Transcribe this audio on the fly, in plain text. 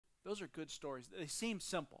Those are good stories. They seem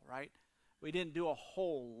simple, right? We didn't do a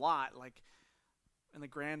whole lot, like in the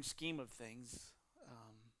grand scheme of things,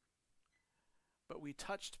 but we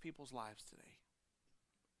touched people's lives today.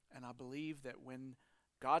 And I believe that when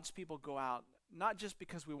God's people go out, not just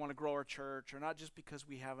because we want to grow our church or not just because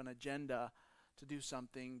we have an agenda to do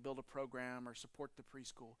something, build a program or support the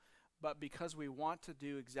preschool, but because we want to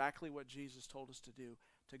do exactly what Jesus told us to do,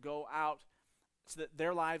 to go out so that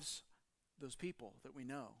their lives, those people that we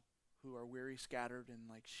know who are weary, scattered, and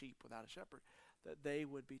like sheep without a shepherd, that they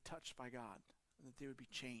would be touched by God, and that they would be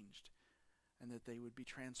changed, and that they would be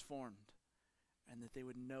transformed, and that they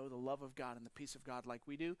would know the love of God and the peace of God like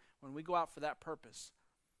we do. When we go out for that purpose,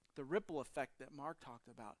 the ripple effect that Mark talked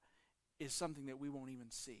about is something that we won't even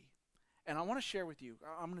see. And I want to share with you.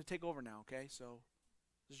 I'm going to take over now, okay? So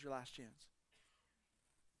this is your last chance.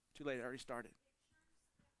 Too late, I already started.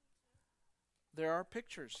 There are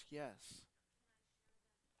pictures, yes.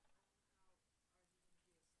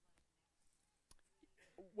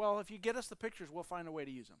 Well, if you get us the pictures, we'll find a way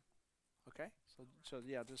to use them. Okay? So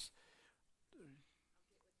yeah, just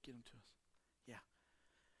get them to us. Yeah.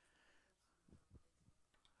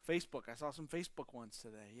 Facebook. I saw some Facebook ones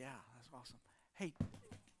today. Yeah, that's awesome. Hey.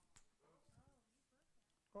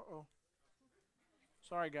 Uh-oh.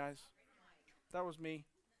 Sorry, guys. That was me.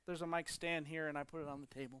 There's a mic stand here, and I put it on the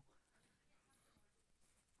table.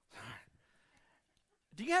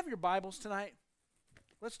 Do you have your Bibles tonight?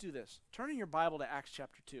 Let's do this. Turn in your Bible to Acts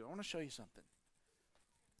chapter 2. I want to show you something.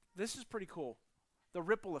 This is pretty cool. The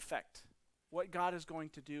ripple effect. What God is going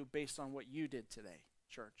to do based on what you did today,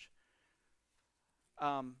 church.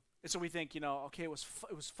 And so we think, okay, it was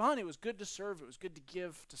fun. It was good to serve. It was good to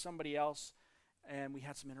give to somebody else. And we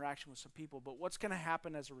had some interaction with some people. But what's going to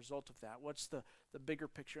happen as a result of that? What's the bigger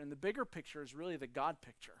picture? And the bigger picture is really the God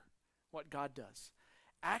picture, what God does.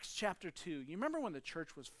 Acts chapter 2. You remember when the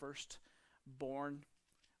church was first born?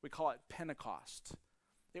 We call it Pentecost.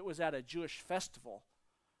 It was at a Jewish festival,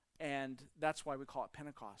 and that's why we call it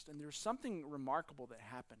Pentecost. And there's something remarkable that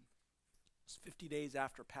happened. It was 50 days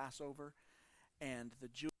after Passover, and the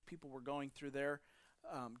Jewish people were going through there,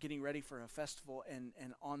 getting ready for a festival, and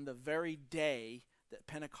on the very day that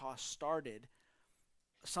Pentecost started,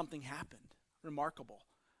 something happened, remarkable.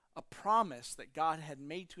 A promise that God had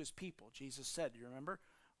made to his people. Jesus said, do you remember?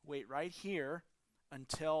 Wait right here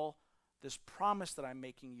until this promise that I'm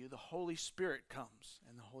making you, the Holy Spirit comes,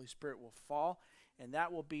 and the Holy Spirit will fall, and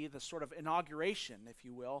that will be the sort of inauguration, if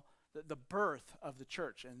you will, the birth of the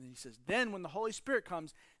church. And he says, then when the Holy Spirit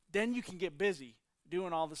comes, then you can get busy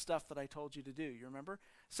doing all the stuff that I told you to do. You remember?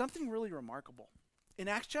 Something really remarkable. In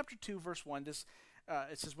Acts chapter 2, verse 1,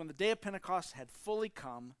 it says, when the day of Pentecost had fully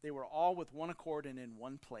come, they were all with one accord and in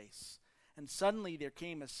one place. And suddenly there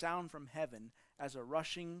came a sound from heaven as a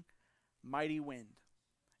rushing mighty wind.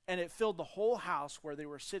 And it filled the whole house where they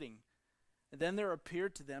were sitting. And then there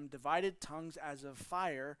appeared to them divided tongues as of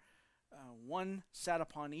fire. One sat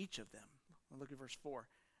upon each of them. Look at verse 4.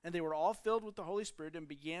 And they were all filled with the Holy Spirit and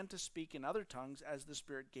began to speak in other tongues as the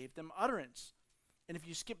Spirit gave them utterance. And if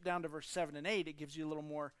you skip down to verse 7 and 8, it gives you a little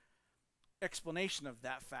more explanation of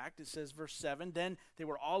that fact. It says, verse 7, then they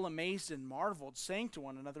were all amazed and marveled, saying to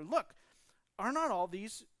one another, look, are not all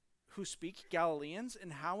these who speak Galileans?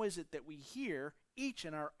 And how is it that we hear each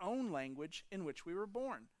in our own language in which we were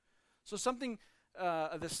born? So something,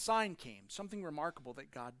 this sign came, something remarkable that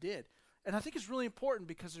God did. And I think it's really important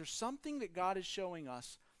because there's something that God is showing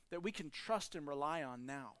us that we can trust and rely on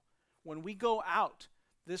now. When we go out,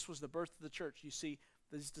 this was the birth of the church. You see,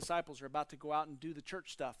 these disciples are about to go out and do the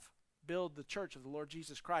church stuff, build the church of the Lord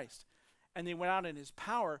Jesus Christ. And they went out in his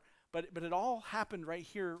power, but it all happened right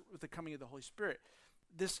here with the coming of the Holy Spirit.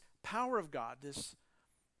 This power of God, this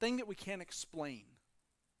thing that we can't explain,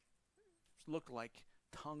 looked like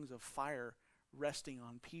tongues of fire resting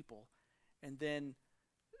on people. And then,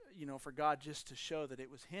 for God just to show that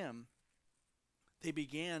it was him, they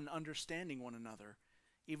began understanding one another,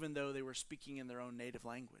 even though they were speaking in their own native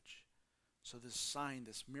language. So this sign,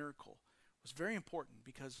 this miracle, was very important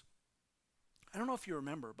because, I don't know if you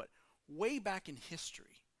remember, but way back in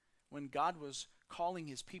history, when God was calling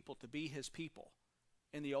his people to be his people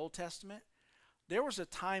in the Old Testament, there was a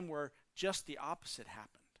time where just the opposite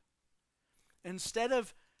happened. Instead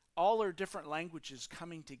of all their different languages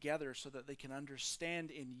coming together so that they can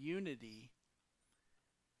understand in unity,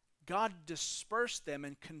 God dispersed them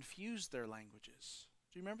and confused their languages.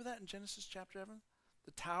 Do you remember that in Genesis chapter 7?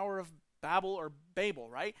 The Tower of Babel,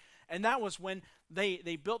 right? And that was when they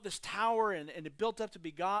built this tower and it built up to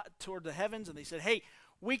be God toward the heavens, and they said, hey,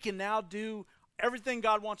 we can now do everything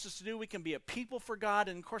God wants us to do. We can be a people for God.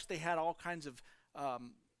 And of course they had all kinds of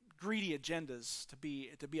greedy agendas to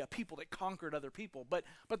be a people that conquered other people, but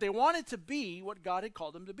they wanted to be what God had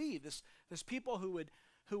called them to be, this people who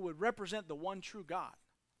would represent the one true God.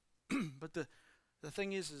 But the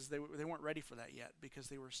thing is they weren't ready for that yet, because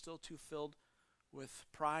they were still too filled with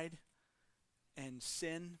pride and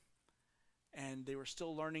sin, and they were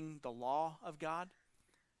still learning the law of God.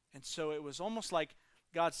 And so it was almost like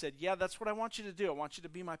God said, yeah, that's what I want you to do. I want you to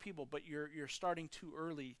be my people, but you're starting too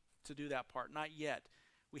early to do that part. Not yet.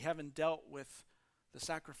 We haven't dealt with the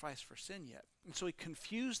sacrifice for sin yet. And so he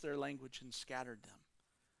confused their language and scattered them.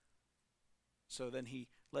 So then he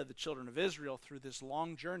led the children of Israel through this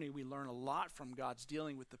long journey. We learn a lot from God's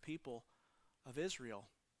dealing with the people of Israel.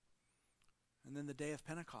 And then the day of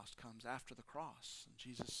Pentecost comes after the cross, and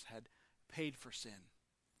Jesus had paid for sin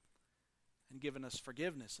and given us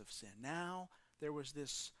forgiveness of sin. Now there was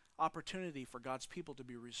this opportunity for God's people to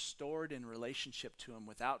be restored in relationship to him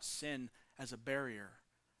without sin as a barrier.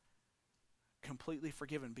 Completely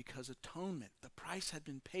forgiven because atonement, the price had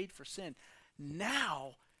been paid for sin.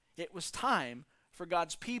 Now it was time for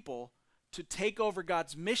God's people to take over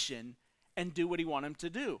God's mission and do what he wanted them to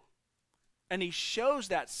do. And he shows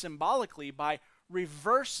that symbolically by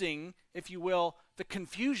reversing, if you will, the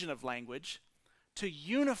confusion of language to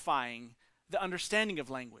unifying the understanding of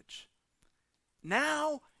language.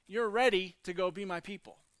 Now you're ready to go be my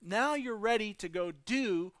people. Now you're ready to go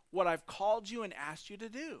do what I've called you and asked you to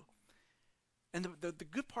do. And the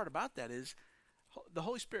good part about that is the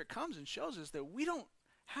Holy Spirit comes and shows us that we don't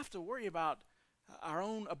have to worry about our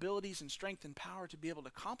own abilities and strength and power to be able to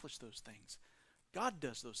accomplish those things. God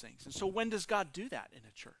does those things. And so when does God do that in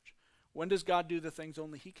a church? When does God do the things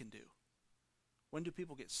only he can do? When do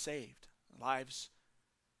people get saved? Lives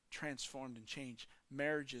transformed and changed.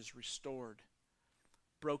 Marriages restored.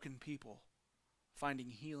 Broken people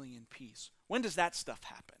finding healing and peace. When does that stuff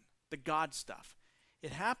happen? The God stuff.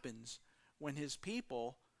 It happens when his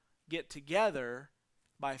people get together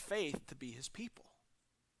by faith to be his people,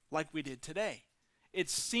 like we did today. It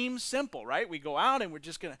seems simple, right? We go out and we're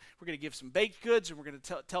gonna give some baked goods, and we're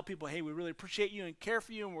gonna tell people, hey, we really appreciate you and care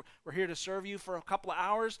for you, and we're here to serve you for a couple of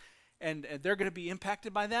hours, and they're gonna be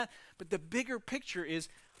impacted by that. But the bigger picture is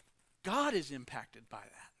God is impacted by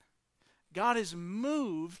that. God is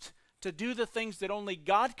moved to do the things that only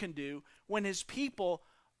God can do when his people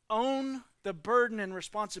own the burden and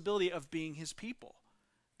responsibility of being his people.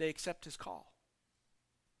 They accept his call.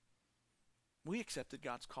 We accepted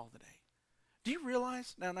God's call today. Do you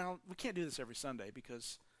realize, now we can't do this every Sunday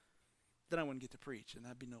because then I wouldn't get to preach, and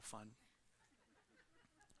that'd be no fun.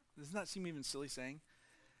 Doesn't that seem even silly saying?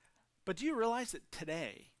 But do you realize that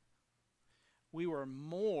today we were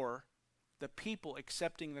more the people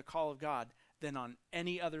accepting the call of God than on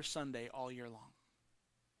any other Sunday all year long?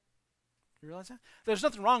 You realize that? There's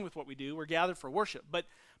nothing wrong with what we do. We're gathered for worship. But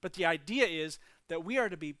the idea is that we are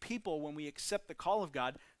to be people, when we accept the call of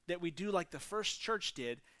God, that we do like the first church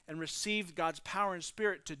did and receive God's power and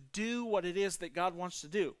spirit to do what it is that God wants to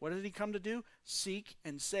do. What did he come to do? Seek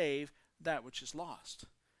and save that which is lost.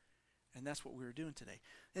 And that's what we were doing today.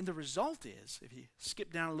 And the result is, if you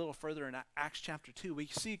skip down a little further in Acts chapter 2, we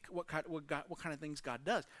see what kind of things God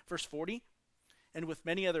does. Verse 40, and with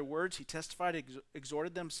many other words he testified,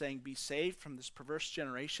 exhorted them, saying, be saved from this perverse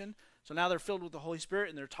generation. So now they're filled with the Holy Spirit,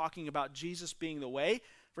 and they're talking about Jesus being the way.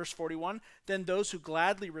 Verse 41, then those who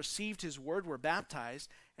gladly received his word were baptized,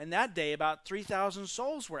 and that day about 3,000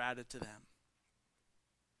 souls were added to them.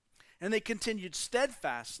 And they continued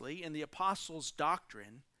steadfastly in the apostles'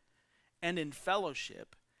 doctrine, and in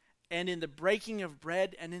fellowship, and in the breaking of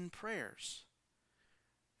bread, and in prayers.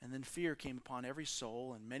 And then fear came upon every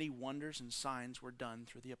soul, and many wonders and signs were done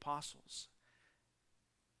through the apostles.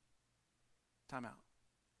 Time out.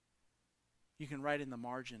 You can write in the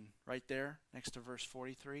margin right there next to verse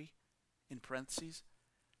 43 in parentheses,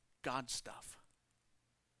 God stuff.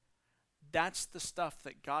 That's the stuff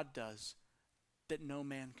that God does that no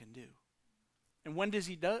man can do. And when does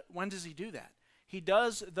he do that? He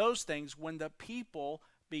does those things when the people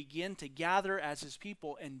begin to gather as his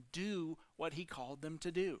people and do what he called them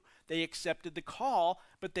to do. They accepted the call,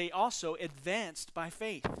 but they also advanced by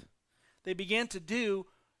faith. They began to do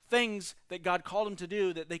things that God called them to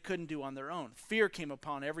do that they couldn't do on their own. Fear came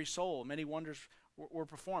upon every soul. Many wonders were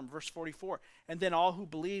performed. Verse 44, and then all who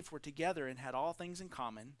believed were together and had all things in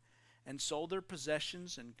common, and sold their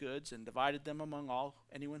possessions and goods and divided them among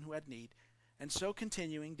anyone who had need. And so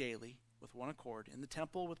continuing daily with one accord in the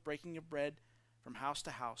temple with breaking of bread from house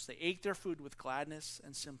to house, they ate their food with gladness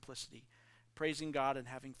and simplicity, praising God and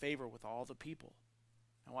having favor with all the people.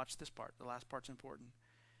 Now watch this part. The last part's important.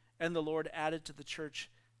 And the Lord added to the church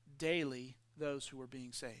daily those who were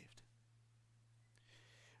being saved.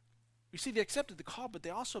 You see, they accepted the call, but they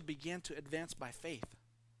also began to advance by faith.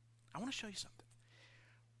 I want to show you something.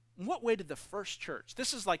 In what way did the first church,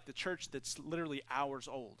 this is like the church that's literally hours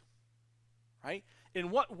old, right?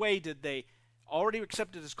 In what way did they already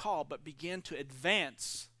accepted his call, but began to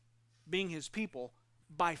advance being his people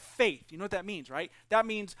by faith? You know what that means, right? That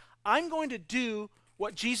means I'm going to do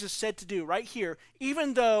what Jesus said to do right here,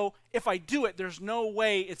 even though if I do it, there's no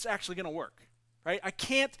way it's actually going to work, right? I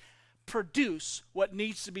can't produce what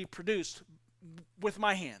needs to be produced with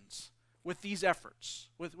my hands, with these efforts,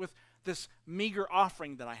 with this meager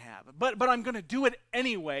offering that I have. But I'm going to do it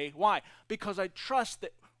anyway. Why? Because I trust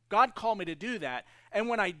that God called me to do that. And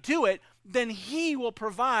when I do it, then he will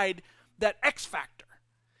provide that X factor.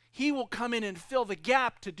 He will come in and fill the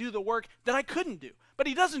gap to do the work that I couldn't do. But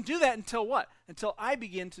he doesn't do that until what? Until I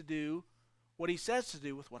begin to do what he says to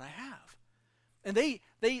do with what I have. And they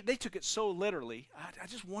took it so literally. I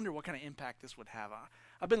just wonder what kind of impact this would have.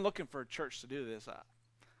 I've been looking for a church to do this.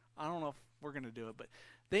 I don't know if we're going to do it, but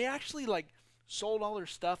they actually sold all their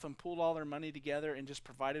stuff and pulled all their money together and just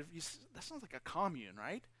provided. That sounds like a commune,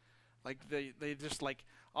 right? Like they just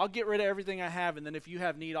I'll get rid of everything I have, and then if you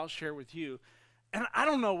have need, I'll share with you. And I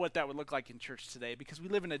don't know what that would look like in church today because we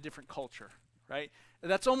live in a different culture, right?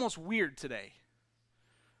 That's almost weird today.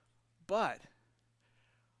 But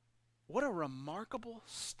what a remarkable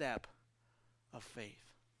step of faith.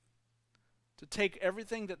 To take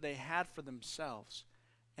everything that they had for themselves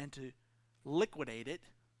and to liquidate it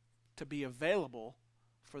to be available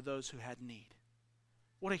for those who had need.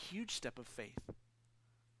 What a huge step of faith.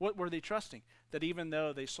 What were they trusting? That even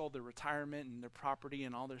though they sold their retirement and their property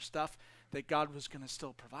and all their stuff, that God was going to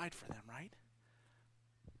still provide for them, right?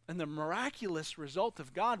 And the miraculous result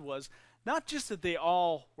of God was not just that they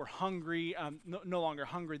all were hungry, no longer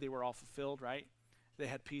hungry, they were all fulfilled, right? They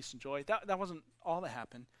had peace and joy. That wasn't all that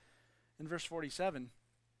happened. In verse 47,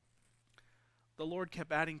 the Lord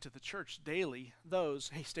kept adding to the church daily those,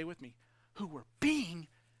 hey, stay with me, who were being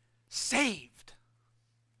saved.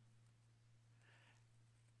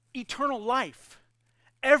 Eternal life.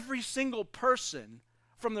 Every single person,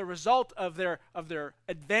 from the result of their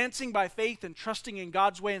advancing by faith and trusting in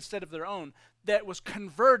God's way instead of their own, that was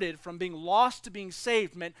converted from being lost to being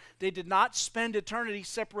saved, meant they did not spend eternity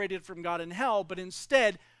separated from God in hell, but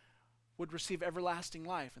instead would receive everlasting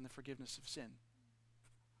life and the forgiveness of sin.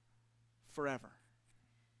 Forever.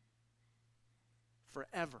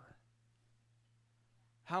 Forever.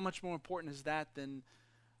 How much more important is that than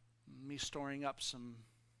me storing up some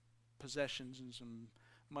possessions and some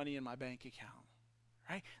money in my bank account?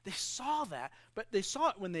 Right? They saw that, but they saw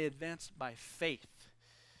it when they advanced by faith.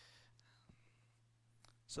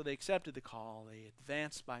 So they accepted the call, they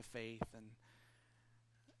advanced by faith,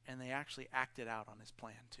 and they actually acted out on his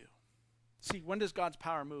plan too. See, when does God's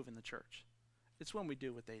power move in the church? It's when we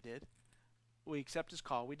do what they did. We accept his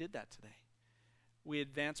call. We did that today. We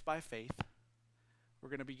advance by faith. We're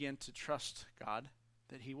going to begin to trust God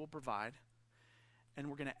that he will provide, and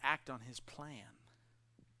we're going to act on his plan.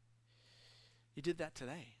 You did that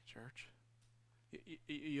today, church.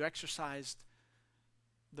 You exercised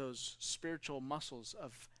those spiritual muscles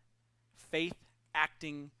of faith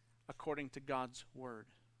acting according to God's word.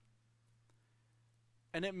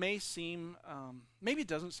 And it may seem, maybe it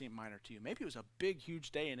doesn't seem minor to you. Maybe it was a big,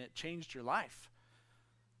 huge day and it changed your life.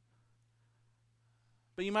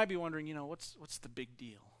 But you might be wondering, what's the big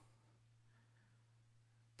deal?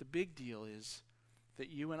 The big deal is that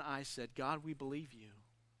you and I said, God, we believe you.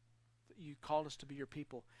 That you called us to be your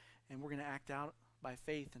people, and we're going to act out by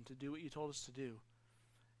faith and to do what you told us to do.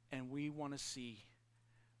 And we want to see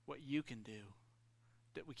what you can do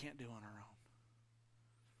that we can't do on our own.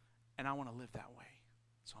 And I want to live that way.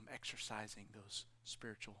 So I'm exercising those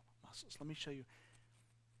spiritual muscles. Let me show you.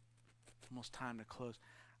 Almost time to close.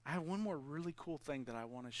 I have one more really cool thing that I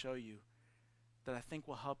want to show you that I think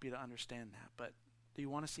will help you to understand that. But do you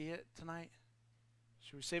want to see it tonight?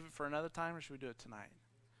 Should we save it for another time, or should we do it tonight?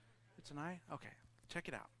 Tonight? Okay. Check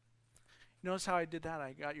it out. Notice how I did that?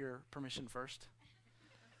 I got your permission first.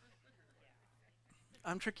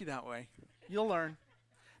 I'm tricky that way. You'll learn.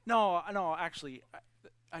 No, actually,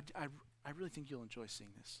 I really think you'll enjoy seeing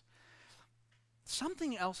this.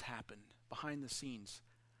 Something else happened behind the scenes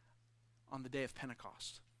on the day of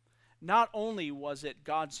Pentecost. Not only was it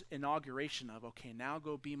God's inauguration of, okay, now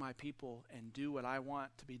go be my people and do what I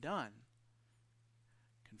want to be done.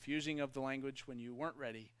 Confusing of the language when you weren't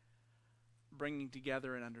ready. Bringing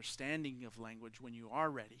together an understanding of language when you are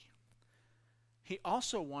ready. He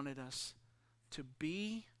also wanted us to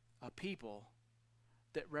be a people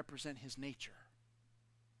that represent his nature.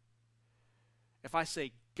 If I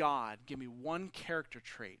say God, give me one character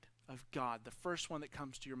trait of God, the first one that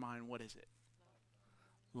comes to your mind, what is it?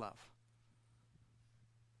 Love.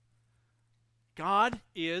 God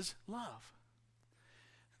is love.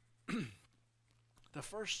 The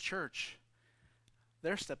first church,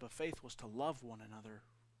 their step of faith was to love one another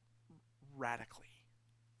radically.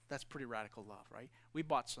 That's pretty radical love, right? We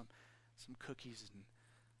bought some cookies and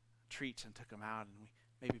treats and took them out, and we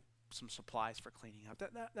maybe some supplies for cleaning up.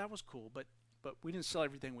 That was cool, but we didn't sell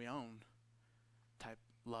everything we owned type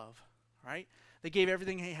love, right? They gave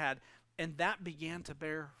everything they had, and that began to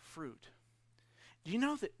bear fruit. Do you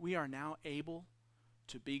know that we are now able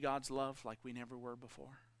to be God's love like we never were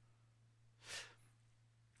before?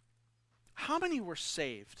 How many were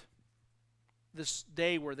saved this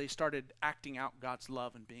day where they started acting out God's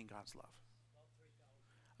love and being God's love?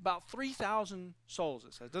 About 3,000 souls,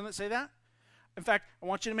 it says. Doesn't it say that? In fact, I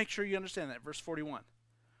want you to make sure you understand that. Verse 41.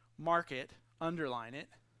 Mark it, underline it.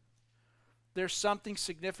 There's something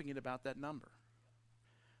significant about that number.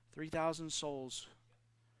 3,000 souls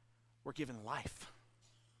were given life.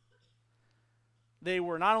 They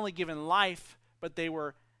were not only given life, but they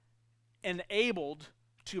were enabled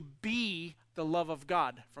to be the love of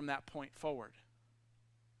God from that point forward.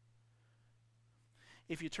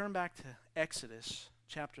 If you turn back to Exodus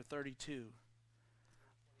chapter 32,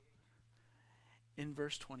 in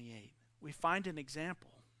verse 28, we find an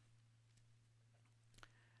example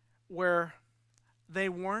where they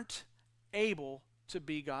weren't able to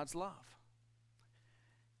be God's love.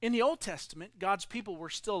 In the Old Testament, God's people were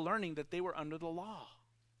still learning that they were under the law.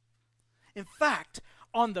 In fact,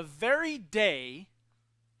 on the very day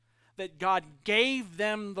that God gave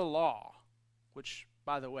them the law, which,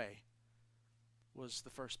 by the way, was the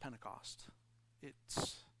first Pentecost.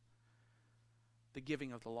 It's the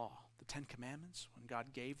giving of the law, the 10 Commandments, when God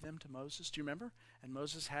gave them to Moses. Do you remember? And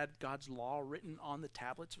Moses had God's law written on the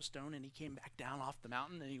tablets of stone, and he came back down off the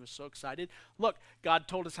mountain, and he was so excited. Look, God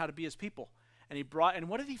told us how to be his people. And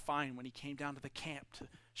what did he find when he came down to the camp to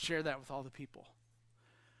share that with all the people?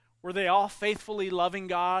 Were they all faithfully loving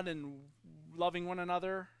God and loving one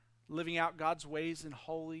another, living out God's ways in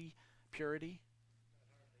holy purity?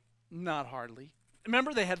 Not hardly.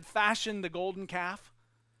 Remember, they had fashioned the golden calf.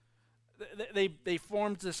 They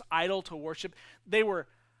formed this idol to worship. They were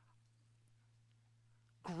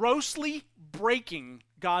grossly breaking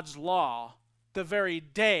God's law the very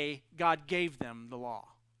day God gave them the law.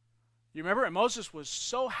 You remember? And Moses was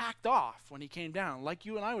so hacked off when he came down, like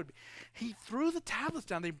you and I would be. He threw the tablets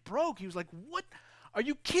down. They broke. He was like, what? Are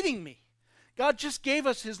you kidding me? God just gave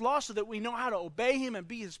us his law so that we know how to obey him and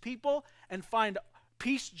be his people and find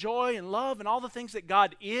peace, joy, and love and all the things that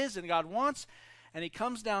God is and God wants. And he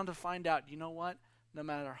comes down to find out, you know what? No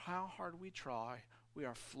matter how hard we try, we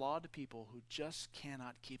are flawed people who just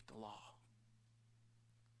cannot keep the law.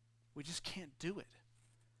 We just can't do it.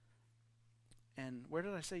 And where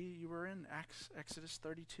did I say you were in? Exodus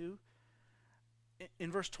 32? In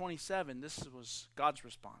verse 27, this was God's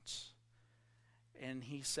response. And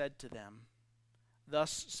he said to them,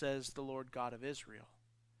 "Thus says the Lord God of Israel,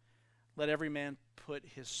 let every man put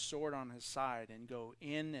his sword on his side and go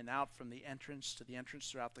in and out from the entrance to the entrance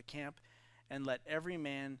throughout the camp, and let every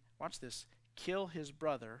man," watch this, "kill his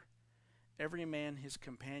brother, every man his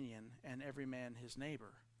companion, and every man his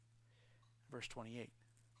neighbor." Verse 28.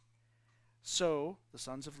 So the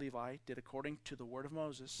sons of Levi did according to the word of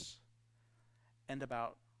Moses, and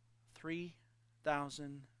about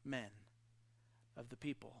 3,000 men of the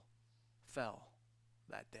people fell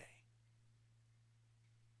that day.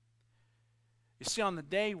 You see, on the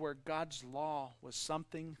day where God's law was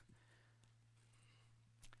something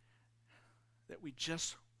that we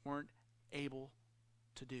just weren't able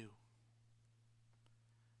to do,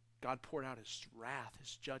 God poured out his wrath,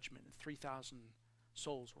 his judgment, and 3,000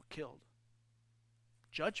 souls were killed.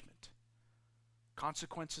 Judgment.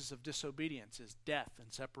 Consequences of disobedience is death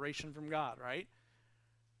and separation from God, right?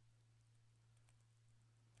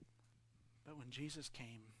 But when Jesus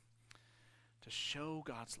came to show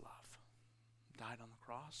God's love, died on the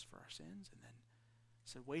cross for our sins, and then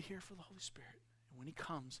said, wait here for the Holy Spirit. And when he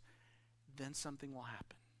comes, then something will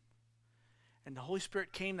happen. And the Holy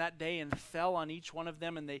Spirit came that day and fell on each one of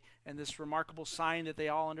them, and this remarkable sign that they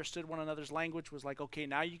all understood one another's language was like, okay,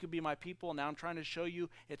 now you can be my people. Now I'm trying to show you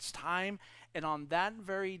it's time. And on that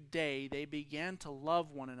very day, they began to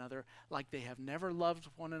love one another like they have never loved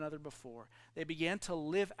one another before. They began to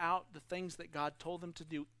live out the things that God told them to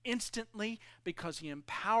do instantly because he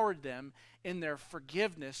empowered them in their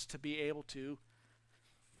forgiveness to be able to,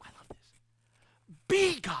 I love this,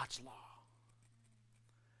 be God's law.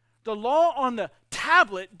 The law on the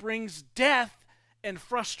tablet brings death and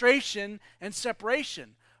frustration and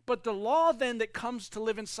separation. But the law then that comes to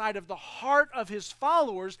live inside of the heart of his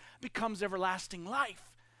followers becomes everlasting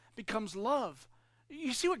life, becomes love.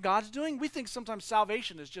 You see what God's doing? We think sometimes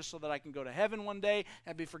salvation is just so that I can go to heaven one day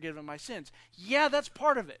and be forgiven of my sins. Yeah, that's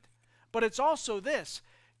part of it. But it's also this.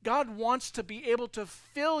 God wants to be able to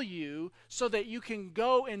fill you so that you can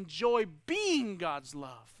go enjoy being God's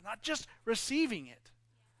love, not just receiving it.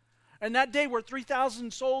 And that day where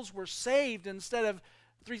 3,000 souls were saved instead of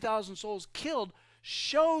 3,000 souls killed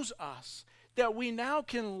shows us that we now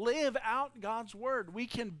can live out God's word. We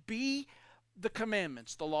can be the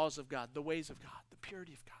commandments, the laws of God, the ways of God, the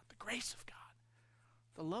purity of God, the grace of God,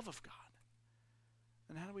 the love of God.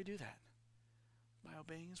 And how do we do that? By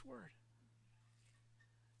obeying his word.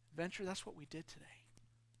 Venture, that's what we did today.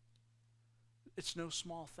 It's no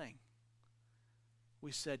small thing.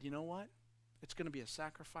 We said, you know what? It's going to be a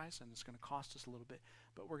sacrifice and it's going to cost us a little bit,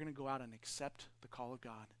 but we're going to go out and accept the call of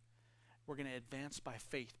God. We're going to advance by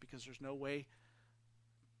faith because there's no way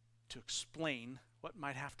to explain what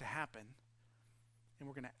might have to happen, and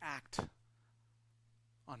we're going to act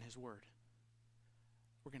on his word.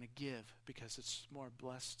 We're going to give because it's more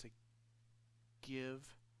blessed to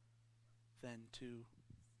give than to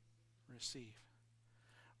receive.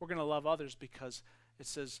 We're going to love others because it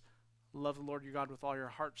says, love the Lord your God with all your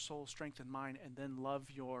heart, soul, strength, and mind, and then love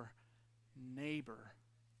your neighbor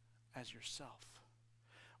as yourself.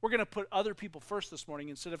 We're going to put other people first this morning.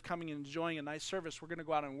 Instead of coming and enjoying a nice service, we're going to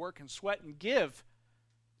go out and work and sweat and give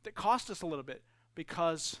that cost us a little bit,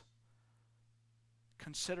 because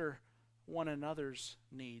consider one another's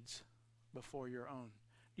needs before your own.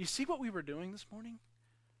 You see what we were doing this morning?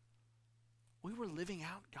 We were living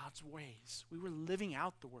out God's ways. We were living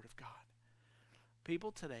out the Word of God.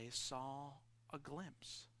 People today saw a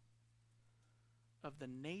glimpse of the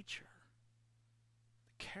nature,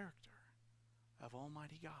 the character of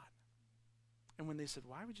Almighty God. And when they said,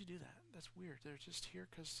 why would you do that? That's weird. They're just here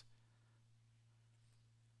because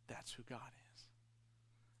that's who God is.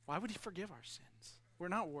 Why would he forgive our sins? We're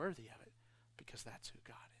not worthy of it because that's who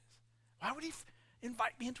God is. Why would he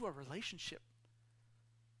invite me into a relationship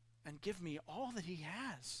and give me all that he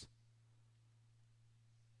has?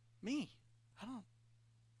 Me. I'm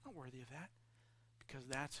not worthy of that because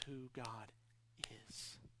that's who God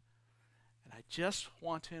is. And I just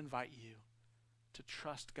want to invite you to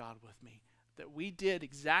trust God with me. That we did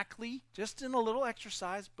exactly, just in a little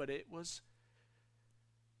exercise, but it was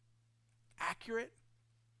accurate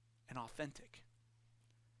and authentic.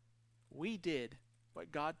 We did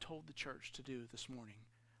what God told the church to do this morning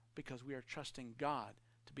because we are trusting God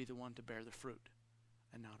to be the one to bear the fruit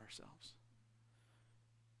and not ourselves.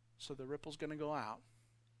 So the ripple's going to go out,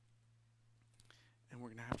 and we're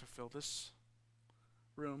going to have to fill this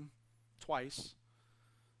room twice,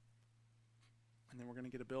 and then we're going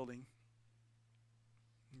to get a building,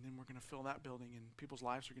 and then we're going to fill that building, and people's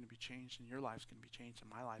lives are going to be changed, and your life's going to be changed,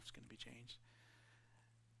 and my life's going to be changed.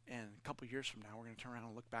 And a couple years from now, we're going to turn around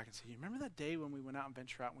and look back and say, you remember that day when we went out and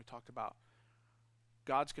venture out and we talked about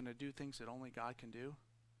God's going to do things that only God can do?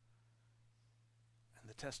 And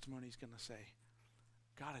the testimony is going to say,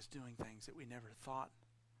 God is doing things that we never thought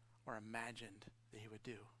or imagined that he would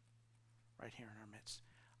do right here in our midst.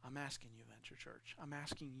 I'm asking you, Venture Church. I'm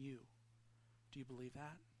asking you. Do you believe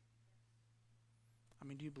that? I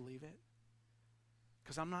mean, do you believe it?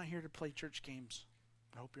 Because I'm not here to play church games.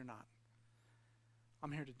 I hope you're not.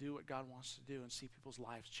 I'm here to do what God wants to do and see people's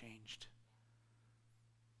lives changed.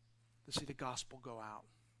 To see the gospel go out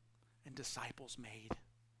and disciples made.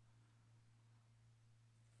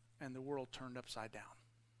 And the world turned upside down.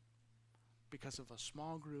 Because of a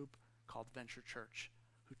small group called Venture Church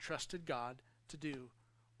who trusted God to do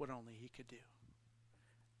what only he could do.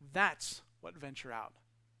 That's what Venture Out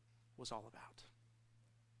was all about.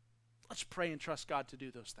 Let's pray and trust God to do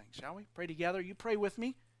those things, shall we? Pray together. You pray with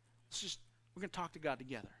me. We're going to talk to God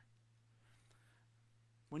together.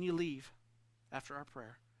 When you leave after our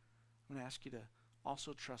prayer, I'm going to ask you to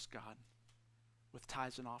also trust God with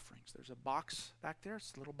tithes and offerings. There's a box back there.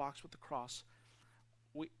 It's a little box with the cross.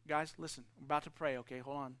 Guys, listen. I'm about to pray, okay?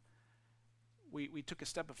 Hold on. We took a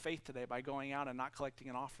step of faith today by going out and not collecting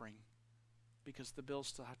an offering because the bills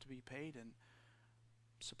still have to be paid and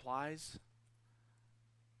supplies.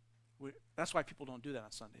 That's why people don't do that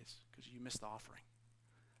on Sundays, because you miss the offering.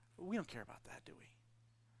 But we don't care about that, do we?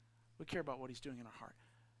 We care about what he's doing in our heart.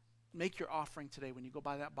 Make your offering today when you go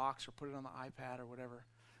buy that box or put it on the iPad or whatever.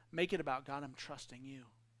 Make it about, God, I'm trusting you.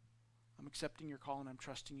 I'm accepting your call and I'm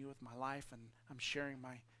trusting you with my life, and I'm sharing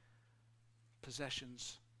my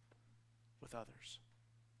possessions with others.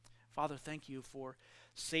 Father, thank you for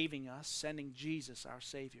saving us, sending Jesus, our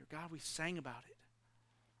Savior. God, we sang about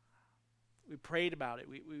it. We prayed about it.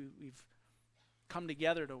 We've come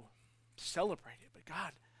together to celebrate it. But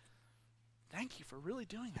God, thank you for really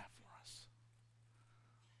doing that for us.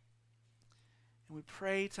 And we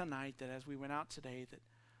pray tonight that as we went out today, that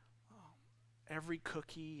every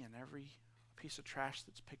cookie and every piece of trash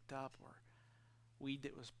that's picked up, or weed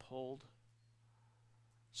that was pulled,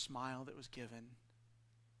 smile that was given,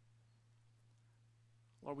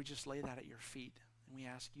 Lord, we just lay that at your feet, and we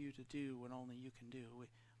ask you to do what only you can do.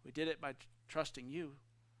 We did it by trusting you,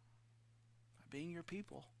 by being your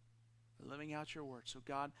people, by living out your word. So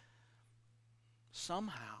God,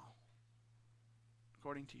 somehow,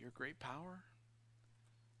 according to your great power,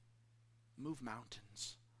 move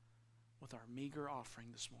mountains with our meager offering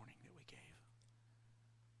this morning that we gave,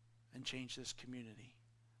 and change this community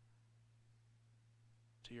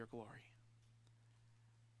to your glory.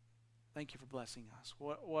 Thank you for blessing us.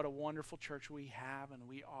 What a wonderful church we have and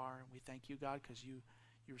we are. And we thank you, God, because you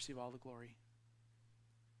receive all the glory.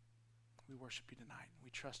 We worship you tonight. We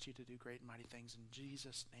trust you to do great and mighty things. In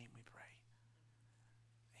Jesus' name we pray.